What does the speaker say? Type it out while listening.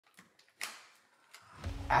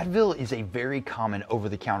Advil is a very common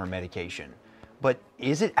over-the-counter medication, but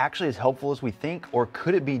is it actually as helpful as we think, or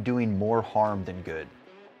could it be doing more harm than good?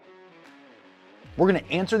 We're going to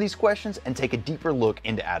answer these questions and take a deeper look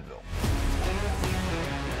into Advil.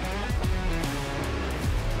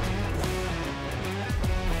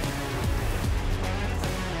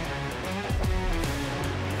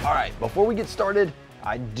 All right, before we get started,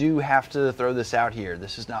 I do have to throw this out here.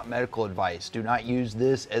 This is not medical advice. Do not use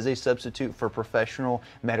this as a substitute for professional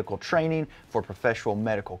medical training, for professional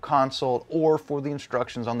medical consult, or for the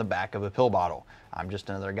instructions on the back of a pill bottle. I'm just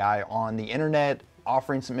another guy on the internet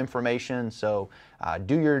offering some information, so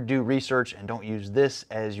do your due research and don't use this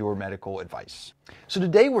as your medical advice. So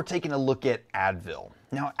today we're taking a look at Advil.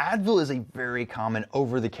 Now, Advil is a very common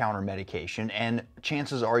over-the-counter medication, and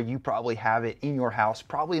chances are you probably have it in your house,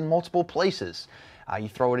 probably in multiple places. You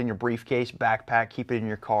throw it in your briefcase, backpack, keep it in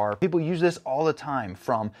your car. People use this all the time,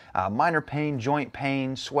 from minor pain, joint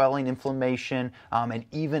pain, swelling, inflammation, and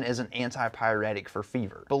even as an antipyretic for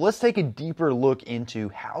fever. But let's take a deeper look into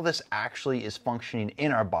how this actually is functioning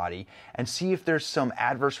in our body and see if there's some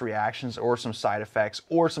adverse reactions or some side effects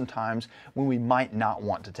or some times when we might not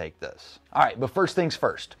want to take this. All right, but first things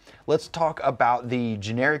first, let's talk about the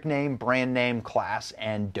generic name, brand name, class,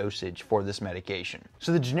 and dosage for this medication.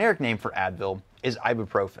 So the generic name for Advil is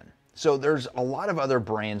ibuprofen. So there's a lot of other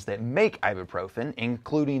brands that make ibuprofen,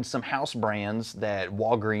 including some house brands that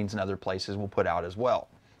Walgreens and other places will put out as well.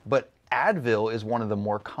 But Advil is one of the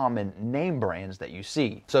more common name brands that you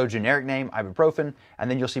see. So generic name, ibuprofen, and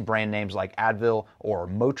then you'll see brand names like Advil or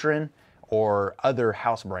Motrin, or other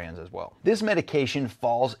house brands as well. This medication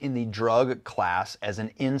falls in the drug class as an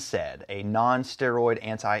NSAID, a non-steroid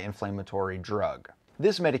anti-inflammatory drug.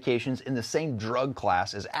 This medication's in the same drug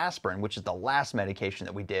class as aspirin, which is the last medication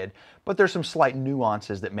that we did, but there's some slight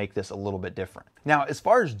nuances that make this a little bit different. Now, as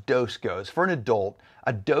far as dose goes, for an adult,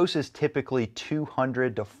 a dose is typically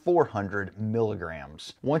 200 to 400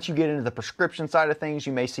 milligrams. Once you get into the prescription side of things,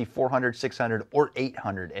 you may see 400, 600, or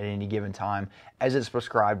 800 at any given time, as it's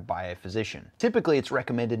prescribed by a physician. Typically, it's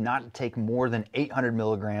recommended not to take more than 800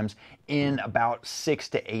 milligrams in about 6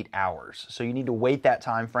 to 8 hours. So you need to wait that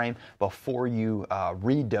time frame before you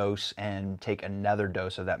redose and take another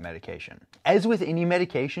dose of that medication. As with any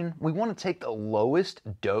medication, we want to take the lowest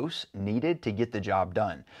dose needed to get the job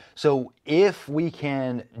done. So if we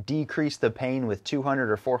can decrease the pain with 200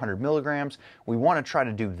 or 400 milligrams, we want to try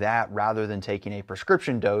to do that rather than taking a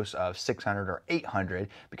prescription dose of 600 or 800,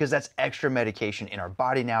 because that's extra medication in our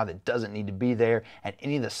body now that doesn't need to be there, and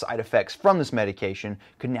any of the side effects from this medication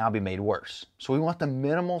could now be made worse. So we want the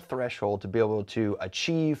minimal threshold to be able to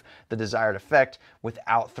achieve the desired effect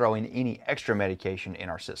without throwing any extra medication in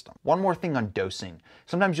our system. One more thing on dosing.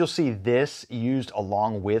 Sometimes you'll see this used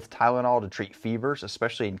along with Tylenol to treat fevers,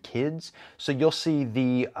 especially in kids. So you'll see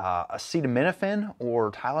the acetaminophen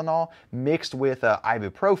or Tylenol mixed with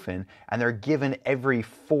ibuprofen, and they're given every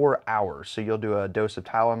 4 hours. So you'll do a dose of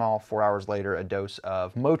Tylenol, 4 hours later a dose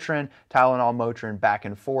of Motrin, Tylenol, Motrin, back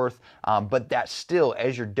and forth. But that's still,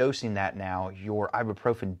 as you're dosing that now, your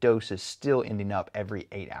ibuprofen dose is still ending up every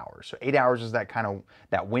 8 hours. So 8 hours is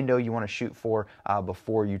that window you want to shoot for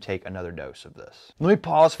before you take another dose of this. Let me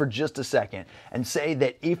pause for just a second and say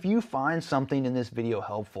that if you find something in this video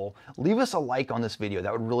helpful, leave us a like on this video.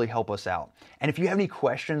 That would really help us out. And if you have any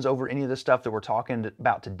questions over any of the stuff that we're talking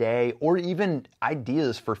about today, or even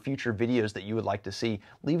ideas for future videos that you would like to see,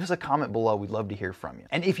 leave us a comment below. We'd love to hear from you.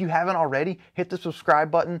 And if you haven't already, hit the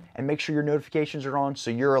subscribe button and make sure your notifications are on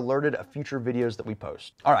so you're alerted of future videos that we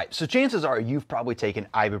post. All right, so chances are you've probably taken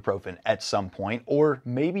ibuprofen at some point, or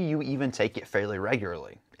maybe you even take it fairly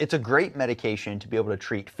regularly. It's a great medication to be able to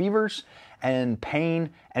treat fevers and pain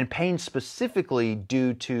specifically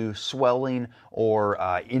due to swelling or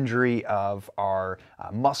injury of our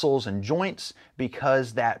muscles and joints,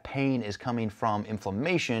 because that pain is coming from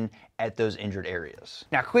inflammation at those injured areas.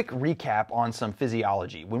 Now, quick recap on some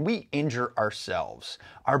physiology. When we injure ourselves,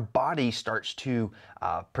 our body starts to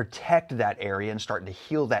protect that area and start to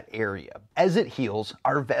heal that area. As it heals,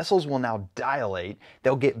 our vessels will now dilate.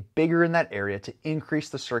 They'll get bigger in that area to increase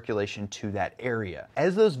the circulation to that area.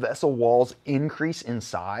 As those vessel walls increase in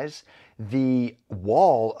size, the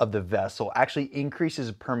wall of the vessel actually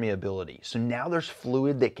increases permeability. So now there's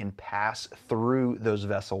fluid that can pass through those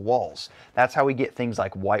vessel walls. That's how we get things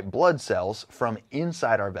like white blood cells from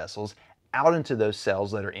inside our vessels out into those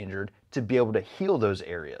cells that are injured to be able to heal those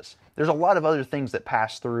areas. There's a lot of other things that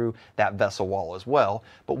pass through that vessel wall as well,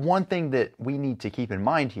 but one thing that we need to keep in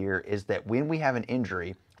mind here is that when we have an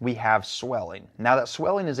injury, we have swelling. Now, that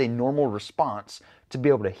swelling is a normal response to be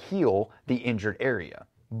able to heal the injured area.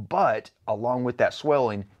 But along with that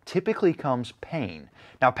swelling typically comes pain.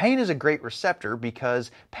 Now, pain is a great receptor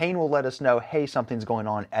because pain will let us know, hey, something's going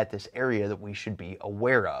on at this area that we should be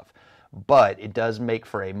aware of. But it does make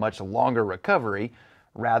for a much longer recovery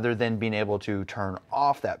rather than being able to turn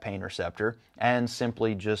off that pain receptor and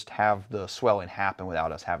simply just have the swelling happen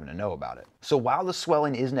without us having to know about it. So while the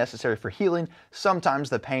swelling is necessary for healing, sometimes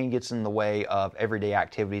the pain gets in the way of everyday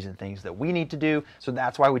activities and things that we need to do. So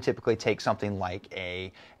that's why we typically take something like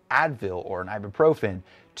a Advil or an ibuprofen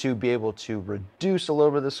to be able to reduce a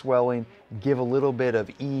little bit of the swelling, give a little bit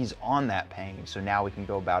of ease on that pain, so now we can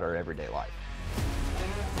go about our everyday life.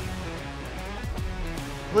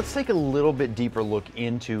 Let's take a little bit deeper look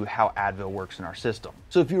into how Advil works in our system.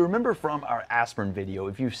 So if you remember from our aspirin video,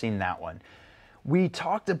 if you've seen that one, we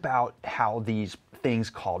talked about how these things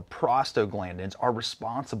called prostaglandins are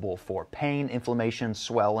responsible for pain, inflammation,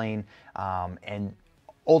 swelling, and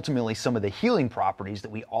ultimately some of the healing properties that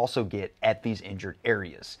we also get at these injured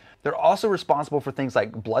areas. They're also responsible for things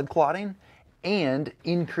like blood clotting and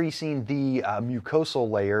increasing the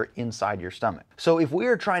mucosal layer inside your stomach. So if we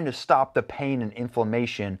are trying to stop the pain and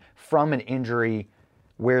inflammation from an injury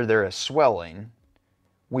where there is swelling,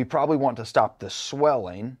 we probably want to stop the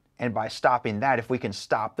swelling. And by stopping that, if we can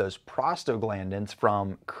stop those prostaglandins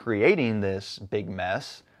from creating this big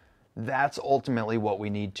mess, that's ultimately what we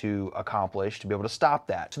need to accomplish to be able to stop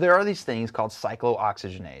that. So there are these things called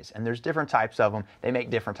cyclooxygenase, and there's different types of them. They make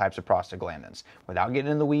different types of prostaglandins. Without getting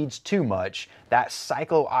in the weeds too much, that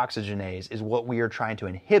cyclooxygenase is what we are trying to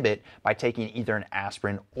inhibit by taking either an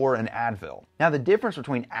aspirin or an Advil. Now, the difference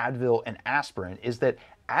between Advil and aspirin is that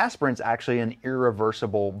aspirin's actually an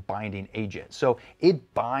irreversible binding agent. So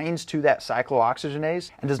it binds to that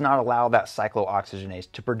cyclooxygenase and does not allow that cyclooxygenase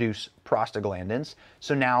to produce prostaglandins.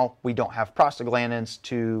 So now we don't have prostaglandins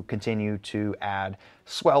to continue to add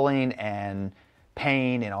swelling and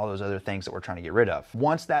pain and all those other things that we're trying to get rid of.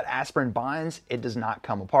 Once that aspirin binds, it does not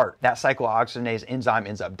come apart. That cyclooxygenase enzyme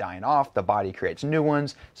ends up dying off, the body creates new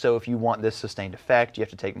ones, so if you want this sustained effect, you have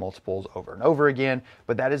to take multiples over and over again,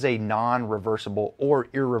 but that is a non-reversible or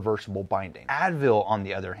irreversible binding. Advil, on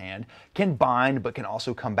the other hand, can bind but can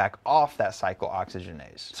also come back off that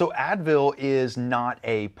cyclooxygenase. So Advil is not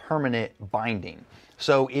a permanent binding.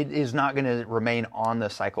 So it is not going to remain on the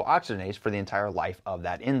cyclooxygenase for the entire life of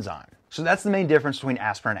that enzyme. So that's the main difference between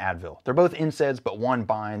aspirin and Advil. They're both NSAIDs, but one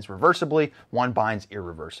binds reversibly, one binds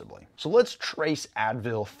irreversibly. So let's trace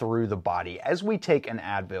Advil through the body. As we take an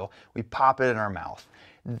Advil, we pop it in our mouth.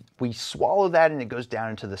 We swallow that and it goes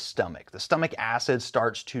down into the stomach. The stomach acid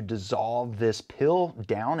starts to dissolve this pill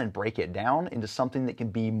down and break it down into something that can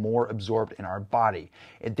be more absorbed in our body.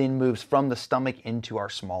 It then moves from the stomach into our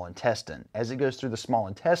small intestine. As it goes through the small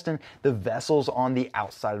intestine, the vessels on the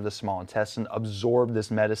outside of the small intestine absorb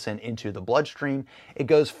this medicine into the bloodstream. It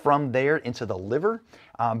goes from there into the liver.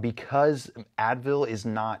 Because Advil is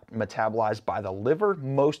not metabolized by the liver,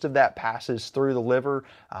 most of that passes through the liver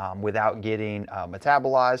without getting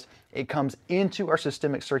metabolized. It comes into our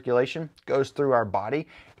systemic circulation, goes through our body.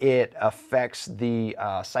 It affects the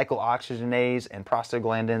cyclooxygenase and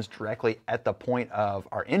prostaglandins directly at the point of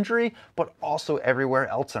our injury, but also everywhere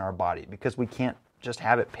else in our body because we can't just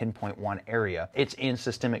have it pinpoint one area. It's in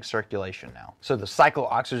systemic circulation now. So the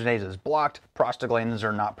cyclooxygenase is blocked, prostaglandins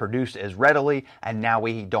are not produced as readily, and now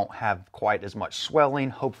we don't have quite as much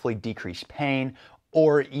swelling, hopefully decreased pain,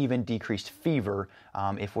 or even decreased fever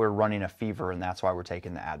if we're running a fever, and that's why we're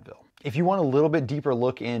taking the Advil. If you want a little bit deeper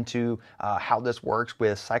look into how this works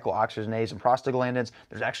with cyclooxygenase and prostaglandins,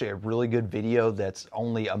 there's actually a really good video that's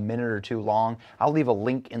only a minute or two long. I'll leave a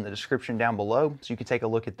link in the description down below so you can take a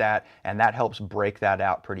look at that, and that helps break that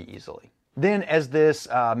out pretty easily. Then as this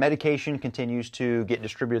medication continues to get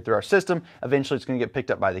distributed through our system, eventually it's going to get picked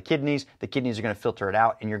up by the kidneys. The kidneys are going to filter it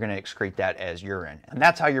out and you're going to excrete that as urine. And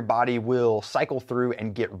that's how your body will cycle through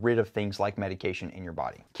and get rid of things like medication in your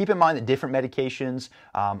body. Keep in mind that different medications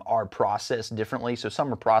are processed differently. So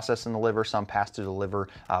some are processed in the liver, some pass through the liver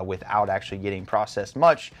without actually getting processed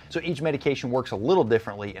much. So each medication works a little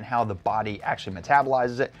differently in how the body actually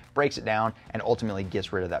metabolizes it, breaks it down, and ultimately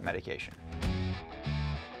gets rid of that medication.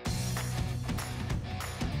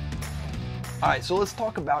 All right, so let's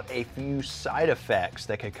talk about a few side effects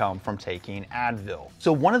that could come from taking Advil.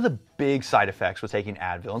 So one of the big side effects with taking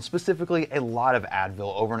Advil, and specifically a lot of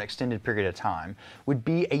Advil over an extended period of time, would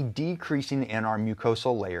be a decreasing in our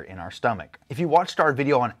mucosal layer in our stomach. If you watched our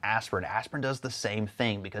video on aspirin, aspirin does the same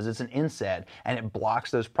thing because it's an NSAID and it blocks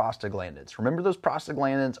those prostaglandins. Remember, those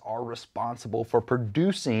prostaglandins are responsible for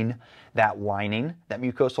producing that lining, that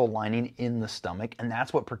mucosal lining in the stomach, and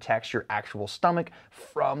that's what protects your actual stomach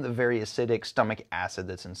from the very acidic stomach acid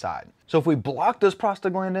that's inside. So if we block those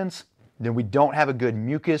prostaglandins, then we don't have a good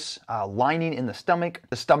mucus lining in the stomach.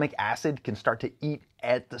 The stomach acid can start to eat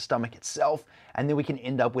at the stomach itself, and then we can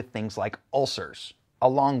end up with things like ulcers.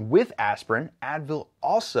 Along with aspirin, Advil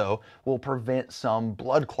also will prevent some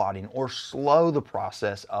blood clotting or slow the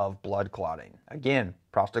process of blood clotting. Again,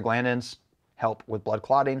 prostaglandins help with blood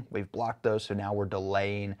clotting. We've blocked those, so now we're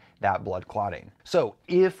delaying that blood clotting. So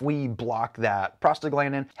if we block that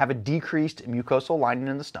prostaglandin, have a decreased mucosal lining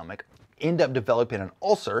in the stomach, end up developing an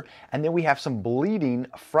ulcer, and then we have some bleeding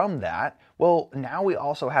from that, well, now we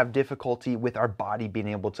also have difficulty with our body being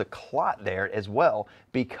able to clot there as well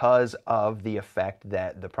because of the effect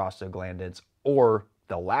that the prostaglandins or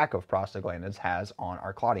the lack of prostaglandins has on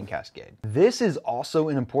our clotting cascade. This is also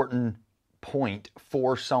an important point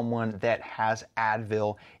for someone that has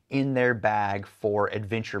Advil in their bag for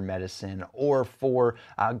adventure medicine or for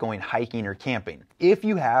going hiking or camping. If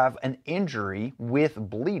you have an injury with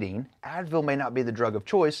bleeding, Advil may not be the drug of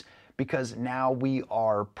choice because now we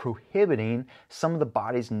are prohibiting some of the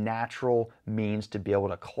body's natural means to be able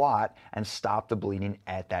to clot and stop the bleeding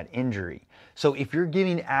at that injury. So if you're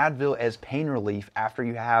giving Advil as pain relief after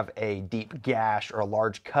you have a deep gash or a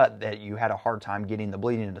large cut that you had a hard time getting the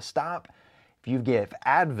bleeding to stop, if you give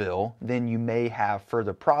Advil, then you may have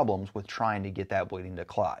further problems with trying to get that bleeding to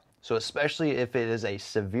clot. So especially if it is a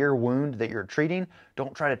severe wound that you're treating,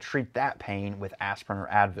 don't try to treat that pain with aspirin or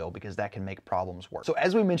Advil because that can make problems worse. So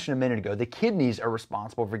as we mentioned a minute ago, the kidneys are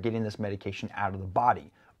responsible for getting this medication out of the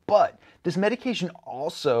body. But this medication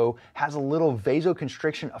also has a little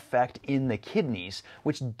vasoconstriction effect in the kidneys,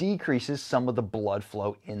 which decreases some of the blood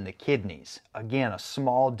flow in the kidneys. Again, a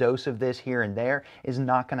small dose of this here and there is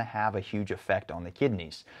not going to have a huge effect on the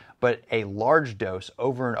kidneys. But a large dose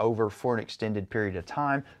over and over for an extended period of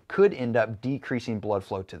time could end up decreasing blood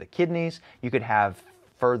flow to the kidneys. You could have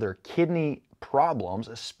further kidney problems,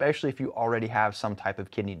 especially if you already have some type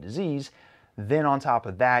of kidney disease. Then on top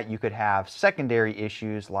of that, you could have secondary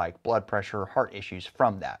issues like blood pressure, heart issues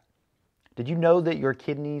from that. Did you know that your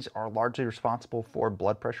kidneys are largely responsible for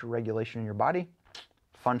blood pressure regulation in your body?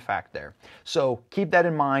 Fun fact there. So keep that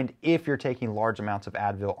in mind if you're taking large amounts of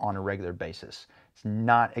Advil on a regular basis. It's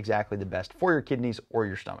not exactly the best for your kidneys or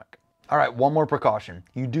your stomach. All right, one more precaution.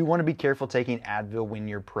 You do want to be careful taking Advil when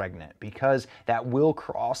you're pregnant because that will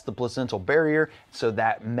cross the placental barrier, so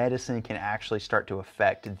that medicine can actually start to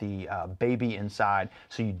affect the baby inside.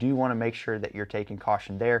 So you do want to make sure that you're taking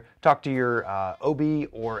caution there. Talk to your OB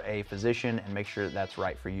or a physician and make sure that that's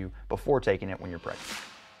right for you before taking it when you're pregnant.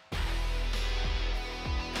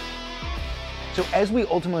 So as we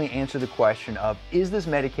ultimately answer the question of, is this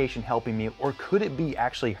medication helping me or could it be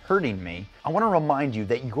actually hurting me? I want to remind you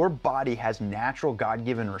that your body has natural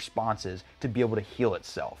God-given responses to be able to heal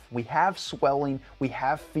itself. We have swelling, we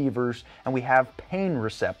have fevers, and we have pain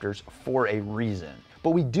receptors for a reason.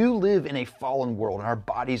 But we do live in a fallen world and our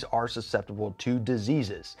bodies are susceptible to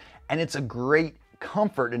diseases. And it's a great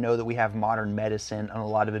comfort to know that we have modern medicine and a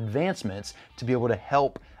lot of advancements to be able to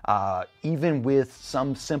help even with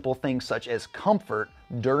some simple things such as comfort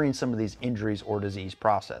during some of these injuries or disease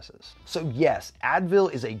processes. So yes,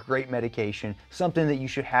 Advil is a great medication, something that you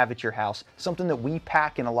should have at your house, something that we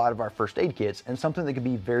pack in a lot of our first aid kits, and something that can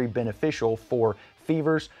be very beneficial for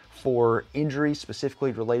fevers, for injuries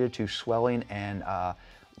specifically related to swelling and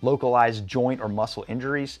localized joint or muscle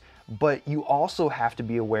injuries. But you also have to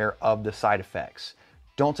be aware of the side effects.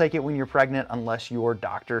 Don't take it when you're pregnant unless your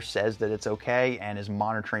doctor says that it's okay and is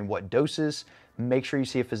monitoring what doses. Make sure you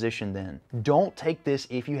see a physician then. Don't take this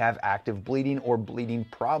if you have active bleeding or bleeding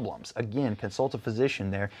problems. Again, consult a physician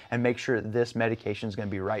there and make sure that this medication is going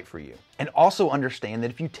to be right for you. And also understand that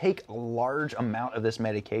if you take a large amount of this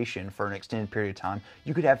medication for an extended period of time,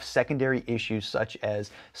 you could have secondary issues such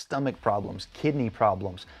as stomach problems, kidney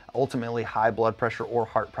problems, ultimately high blood pressure or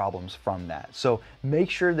heart problems from that. So make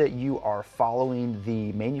sure that you are following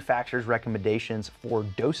the manufacturer's recommendations for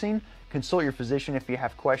dosing. Consult your physician if you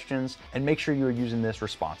have questions, and make sure you are using this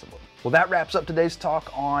responsibly. Well, that wraps up today's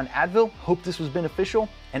talk on Advil. Hope this was beneficial,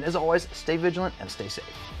 and as always, stay vigilant and stay safe.